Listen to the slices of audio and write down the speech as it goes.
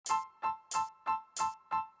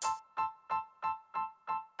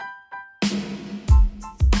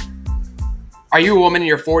Are you a woman in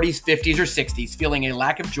your 40s, 50s, or 60s feeling a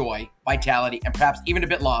lack of joy, vitality, and perhaps even a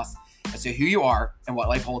bit lost as to who you are and what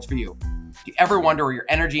life holds for you? Do you ever wonder where your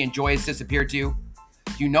energy and joy has disappeared to?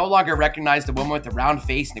 Do you no longer recognize the woman with the round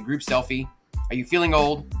face in the group selfie? Are you feeling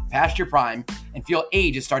old, past your prime, and feel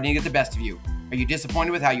age is starting to get the best of you? Are you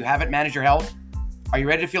disappointed with how you haven't managed your health? Are you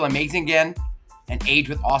ready to feel amazing again and age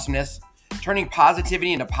with awesomeness? Turning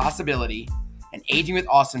positivity into possibility and aging with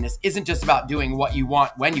awesomeness isn't just about doing what you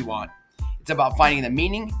want when you want. It's about finding the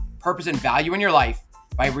meaning, purpose, and value in your life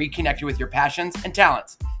by reconnecting with your passions and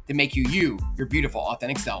talents that make you, your beautiful,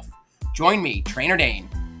 authentic self. Join me, Trainer Dane,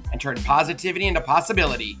 and turn positivity into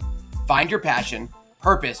possibility. Find your passion,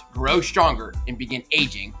 purpose, grow stronger, and begin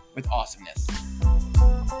aging with awesomeness.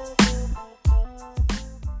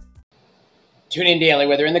 Tune in daily,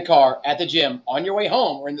 whether in the car, at the gym, on your way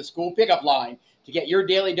home, or in the school pickup line, to get your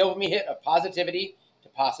daily dopamine hit of positivity to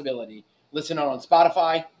possibility. Listen on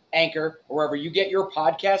Spotify, Anchor, or wherever you get your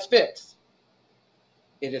podcast fix.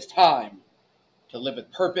 It is time to live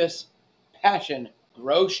with purpose, passion,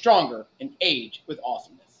 grow stronger, and age with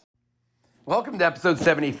awesomeness. Welcome to episode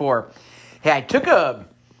 74. Hey, I took a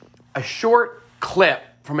short clip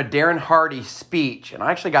from a Darren Hardy speech, and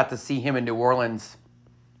I actually got to see him in New Orleans,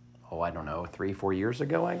 3-4 years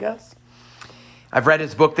ago, I guess. I've read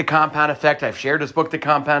his book, The Compound Effect. I've shared his book, The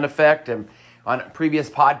Compound Effect, and on previous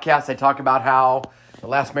podcasts, I talk about how the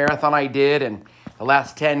last marathon I did and the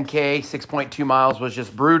last 10K, 6.2 miles was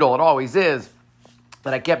just brutal. It always is.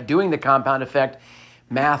 But I kept doing the compound effect,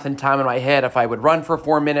 math and time in my head. If I would run for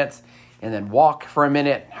 4 minutes and then walk for a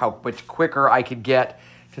minute, how much quicker I could get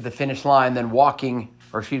to the finish line than running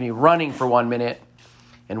for 1 minute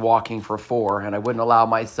and walking for 4. And I wouldn't allow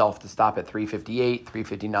myself to stop at 3:58,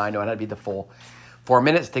 3:59. No, it had to be the full 4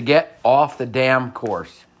 minutes to get off the damn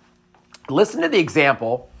course. Listen to the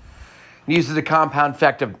example. He uses the compound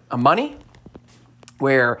effect of money,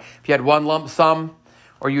 where if you had one lump sum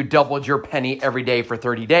or you doubled your penny every day for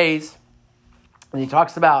 30 days. And he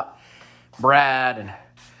talks about Brad and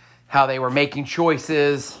how they were making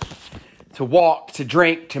choices to walk, to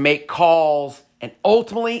drink, to make calls, and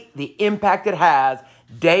ultimately the impact it has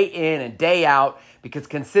day in and day out, because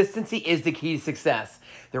consistency is the key to success.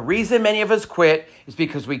 The reason many of us quit is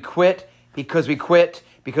because we don't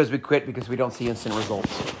see instant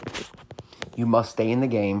results. You must stay in the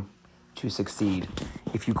game to succeed.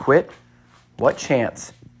 If you quit, what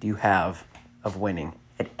chance do you have of winning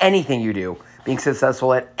at anything you do, being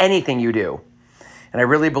successful at anything you do? And I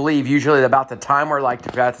really believe usually about the time where I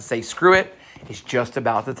have to say screw it, is just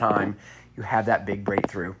about the time you have that big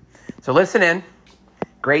breakthrough. So listen in.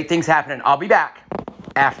 Great things happening. I'll be back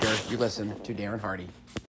after you listen to Darren Hardy.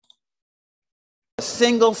 A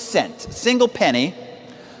single cent, single penny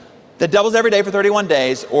that doubles every day for 31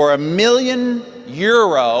 days, or €1 million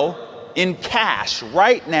in cash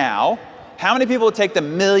right now. How many people would take the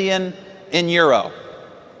 €1 million in euro?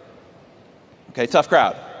 Okay, tough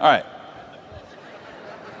crowd. All right.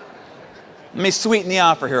 Let me sweeten the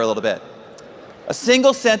offer here a little bit. A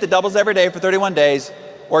single cent that doubles every day for 31 days,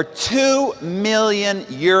 or €2 million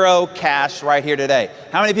cash right here today.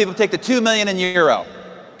 How many people take the 2 million in euro?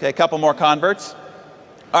 Okay, a couple more converts.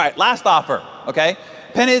 All right, last offer, okay?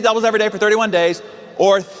 Penny that doubles every day for 31 days,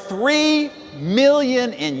 or 3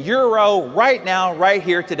 million in euro right now, right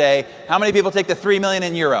here today. How many people take the 3 million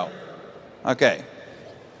in euro? Okay.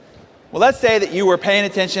 Well, let's say that you were paying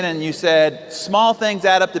attention and you said, small things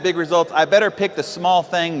add up to big results. I better pick the small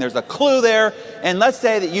thing. There's a clue there. And let's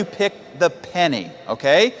say that you picked the penny,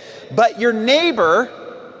 okay? But your neighbor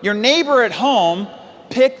at home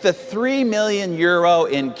picked the 3 million euro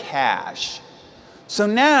in cash. So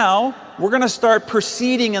now we're going to start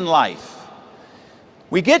proceeding in life.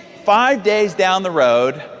 We get 5 days down the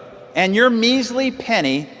road and your measly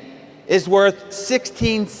penny is worth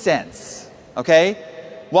 16 cents, okay?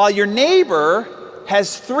 While your neighbor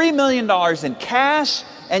has $3 million in cash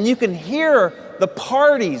and you can hear the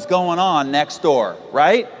parties going on next door,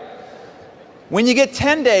 right? When you get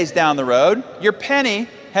 10 days down the road, your penny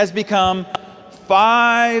has become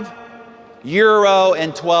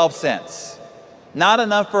 €5.12. Not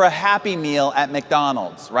enough for a Happy Meal at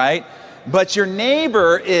McDonald's, right? But your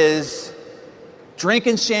neighbor is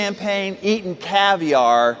drinking champagne, eating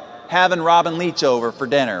caviar, having Robin Leach over for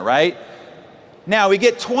dinner, right? Now we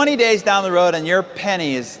get 20 days down the road and your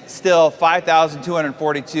penny is still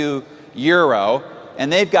 €5,242,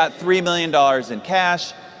 and they've got $3 million in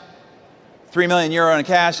cash, €3 million in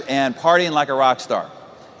cash, and partying like a rock star.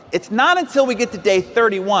 It's not until we get to day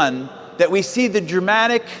 31 that we see the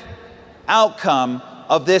dramatic outcome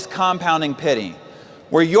of this compounding penny,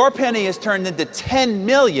 where your penny is turned into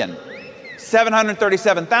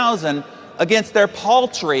 10,737,000 against their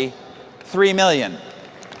paltry 3 million.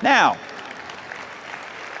 Now,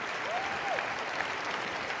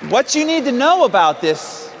 what you need to know about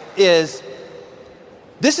this is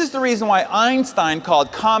the reason why Einstein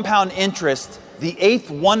called compound interest the eighth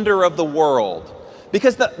wonder of the world.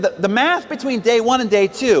 Because the math between day 1 and day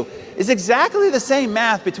 2 is exactly the same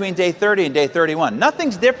math between day 30 and day 31.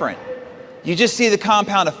 Nothing's different. You just see the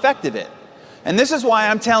compound effect of it. And this is why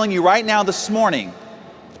I'm telling you right now this morning,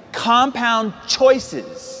 compound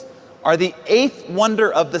choices are the eighth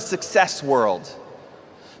wonder of the success world.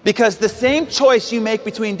 Because the same choice you make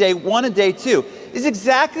between day 1 and day 2 is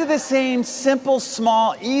exactly the same simple,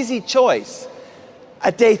 small, easy choice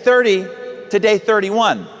at day 30 to day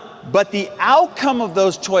 31. But the outcome of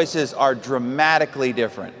those choices are dramatically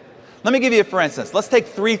different. Let me give you a for instance. Let's take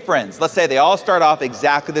 3 friends. Let's say they all start off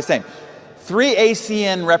exactly the same. 3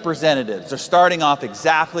 ACN representatives are starting off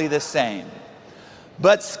exactly the same.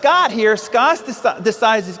 But Scott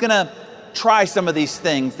decides he's going to try some of these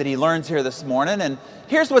things that he learns here this morning. And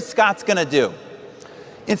here's what Scott's going to do.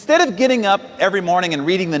 Instead of getting up every morning and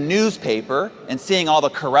reading the newspaper and seeing all the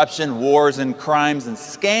corruption, wars, and crimes and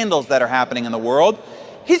scandals that are happening in the world,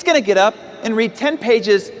 he's going to get up and read 10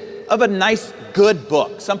 pages of a nice, good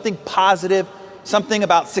book, something positive, something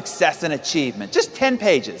about success and achievement, just 10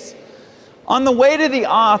 pages. On the way to the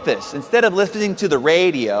office, instead of listening to the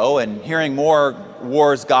radio and hearing more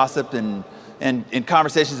wars, gossip, and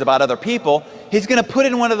conversations about other people, he's going to put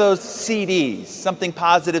in one of those CDs, something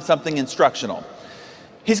positive, something instructional.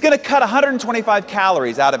 He's going to cut 125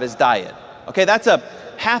 calories out of his diet. Okay, that's a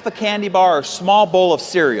half a candy bar or small bowl of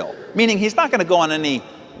cereal, meaning he's not going to go on any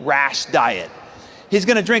rash diet. He's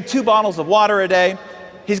going to drink 2 bottles of water a day.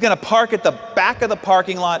 He's going to park at the back of the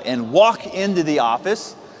parking lot and walk into the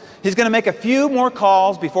office. He's going to make a few more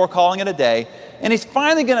calls before calling it a day. And he's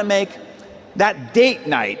finally going to make that date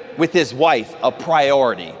night with his wife a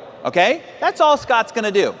priority. Okay? That's all Scott's going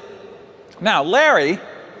to do. Now,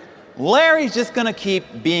 Larry's just going to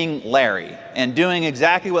keep being Larry and doing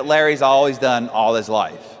exactly what Larry's always done all his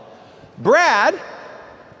life. Brad,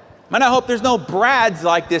 and I hope there's no Brads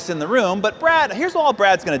like this in the room, but Brad, here's all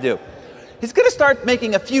Brad's going to do. He's going to start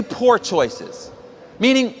making a few poor choices,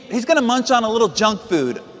 meaning he's going to munch on a little junk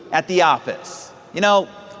food at the office. You know,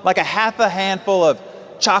 like a half a handful of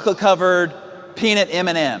chocolate-covered peanut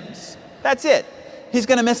M&Ms. That's it. He's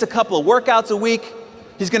going to miss a couple of workouts a week.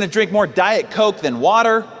 He's going to drink more Diet Coke than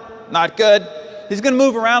water. Not good. He's going to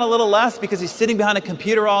move around a little less because he's sitting behind a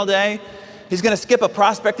computer all day. He's going to skip a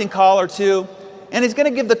prospecting call or 2. And he's going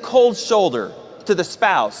to give the cold shoulder to the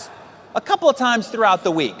spouse a couple of times throughout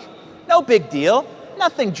the week. No big deal.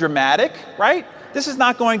 Nothing dramatic, right? This is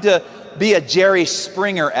not going to be a Jerry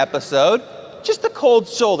Springer episode. Just a cold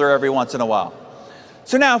shoulder every once in a while.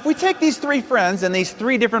 So now if we take these 3 friends and these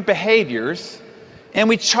 3 different behaviors and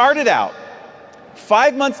we chart it out,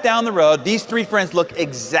 5 months down the road, these 3 friends look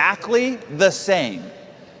exactly the same.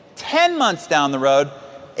 10 months down the road,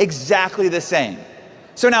 exactly the same.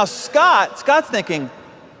 So now Scott's thinking,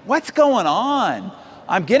 what's going on?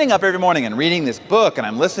 I'm getting up every morning and reading this book and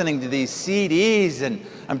I'm listening to these CDs and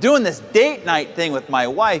I'm doing this date night thing with my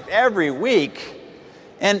wife every week.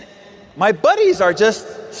 And my buddies are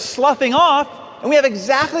just sloughing off and we have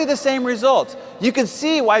exactly the same results. You can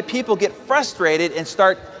see why people get frustrated and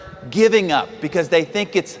start giving up because they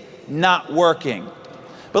think it's not working.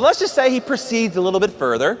 But let's just say he proceeds a little bit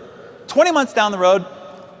further. 20 months down the road,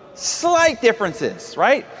 slight differences,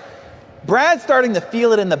 right? Brad's starting to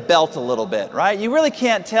feel it in the belt a little bit, right? You really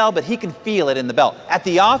can't tell, but he can feel it in the belt. At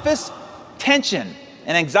the office, tension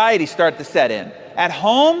and anxiety start to set in. At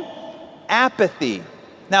home, apathy.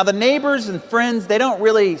 Now, the neighbors and friends, they don't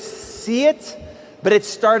really see it, but it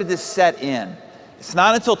started to set in. It's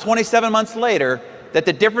not until 27 months later that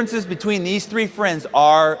the differences between these 3 friends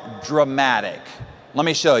are dramatic. Let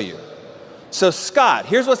me show you. So Scott,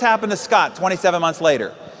 here's what's happened to Scott 27 months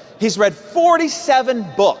later. He's read 47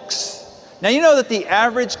 books. Now you know that the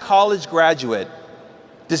average college graduate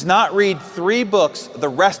does not read 3 books the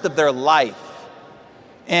rest of their life.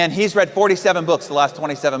 And he's read 47 books the last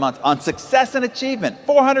 27 months on success and achievement,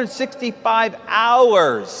 465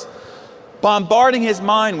 hours, bombarding his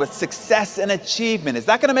mind with success and achievement. Is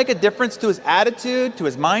that going to make a difference to his attitude, to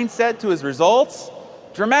his mindset, to his results?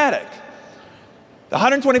 Dramatic. The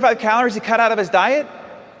 125 calories he cut out of his diet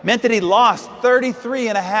meant that he lost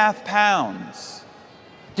 33.5 pounds.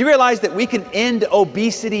 Do you realize that we can end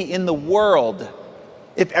obesity in the world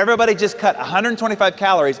if everybody just cut 125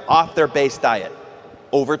 calories off their base diet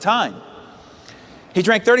over time? He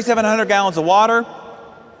drank 3,700 gallons of water.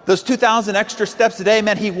 Those 2,000 extra steps a day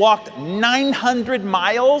meant he walked 900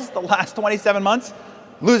 miles the last 27 months.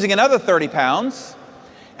 losing another 30 pounds,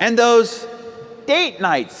 and those date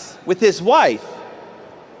nights with his wife.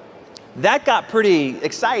 That got pretty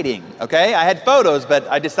exciting, okay? I had photos, but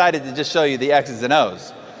I decided to just show you the X's and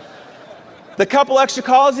O's. The couple extra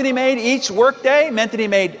calls that he made each workday meant that he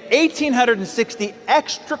made 1,860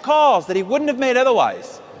 extra calls that he wouldn't have made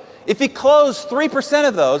otherwise. If he closed 3%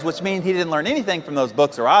 of those, which means he didn't learn anything from those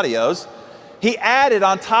books or audios, he added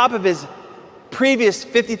on top of his previous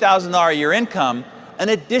 $50,000 a year income an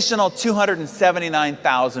additional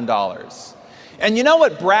 $279,000. And you know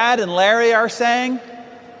what Brad and Larry are saying?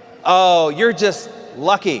 Oh, you're just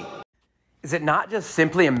lucky. Is it not just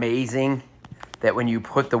simply amazing that when you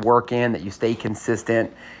put the work in, that you stay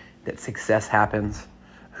consistent, that success happens?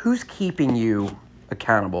 Who's keeping you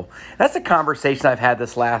accountable? That's a conversation I've had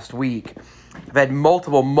this last week. I've had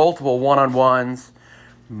multiple one-on-ones,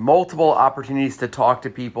 multiple opportunities to talk to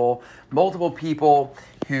people, multiple people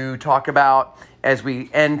who talk about, as we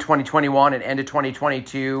end 2021 and into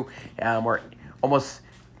 2022, we're almost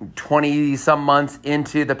 20 some months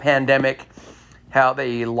into the pandemic, how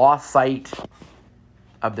they lost sight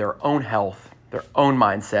of their own health, their own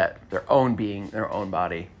mindset, their own being, their own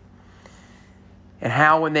body. And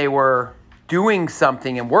how when they were doing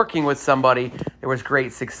something and working with somebody, there was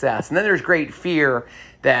great success. And then there's great fear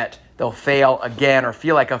that they'll fail again or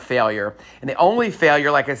feel like a failure. And the only failure,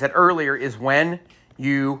 like I said earlier, is when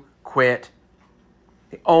you quit.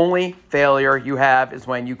 The only failure you have is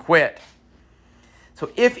when you quit. So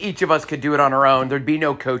if each of us could do it on our own, there'd be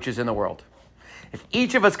no coaches in the world. If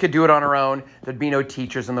each of us could do it on our own, there'd be no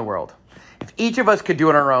teachers in the world. If each of us could do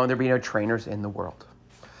it on our own, there'd be no trainers in the world.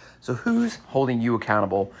 So who's holding you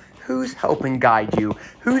accountable? Who's helping guide you?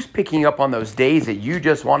 Who's picking up on those days that you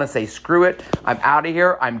just want to say, screw it, I'm out of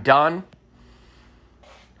here, I'm done?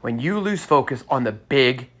 When you lose focus on the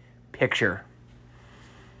big picture.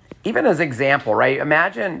 Even as an example, right?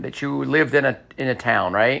 Imagine that you lived in a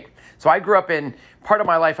town, right? So I grew up in, part of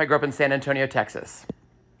my life, I grew up in San Antonio, Texas.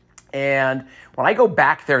 And when I go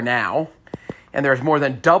back there now, and there's more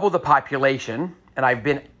than double the population,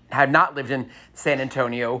 and have not lived in San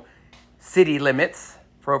Antonio city limits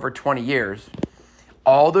for over 20 years,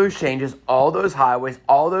 all those changes, all those highways,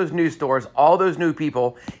 all those new stores, all those new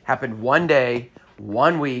people happened one day,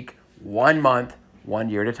 1 week, 1 month, 1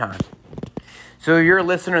 year at a time. So you're a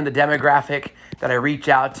listener in the demographic that I reach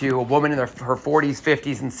out to, a woman in her 40s,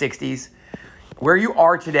 50s, and 60s. Where you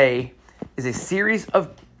are today is a series of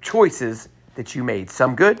choices that you made.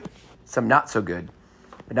 Some good, some not so good.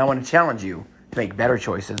 But now I want to challenge you to make better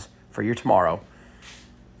choices for your tomorrow,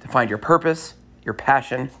 to find your purpose, your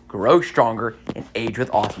passion, grow stronger, and age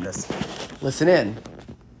with awesomeness. Listen in.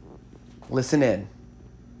 Listen in.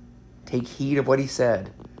 Take heed of what he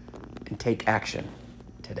said and take action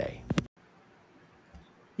today.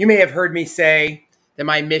 You may have heard me say that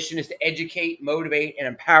my mission is to educate, motivate, and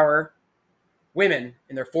empower women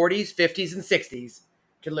in their 40s, 50s, and 60s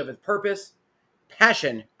to live with purpose,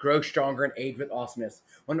 passion, grow stronger, and age with awesomeness.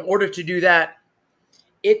 Well, in order to do that,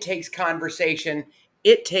 it takes conversation.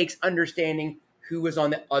 It takes understanding who is on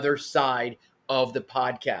the other side of the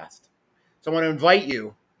podcast. So I want to invite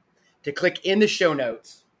you to click in the show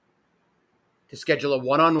notes to schedule a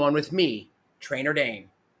one-on-one with me, Trainer Dane,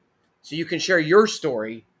 so you can share your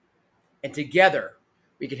story, and together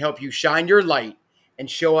we can help you shine your light and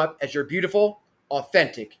show up as your beautiful,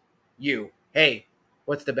 authentic you. Hey,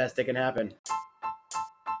 what's the best that can happen?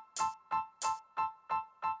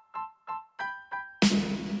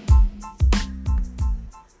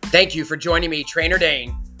 Thank you for joining me, Trainer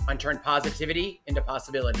Dane, on Turn Positivity into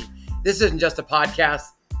Possibility. This isn't just a podcast,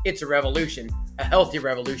 it's a revolution, a healthy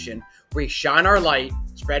revolution, where we shine our light,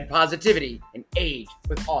 spread positivity, and age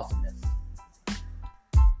with awesome.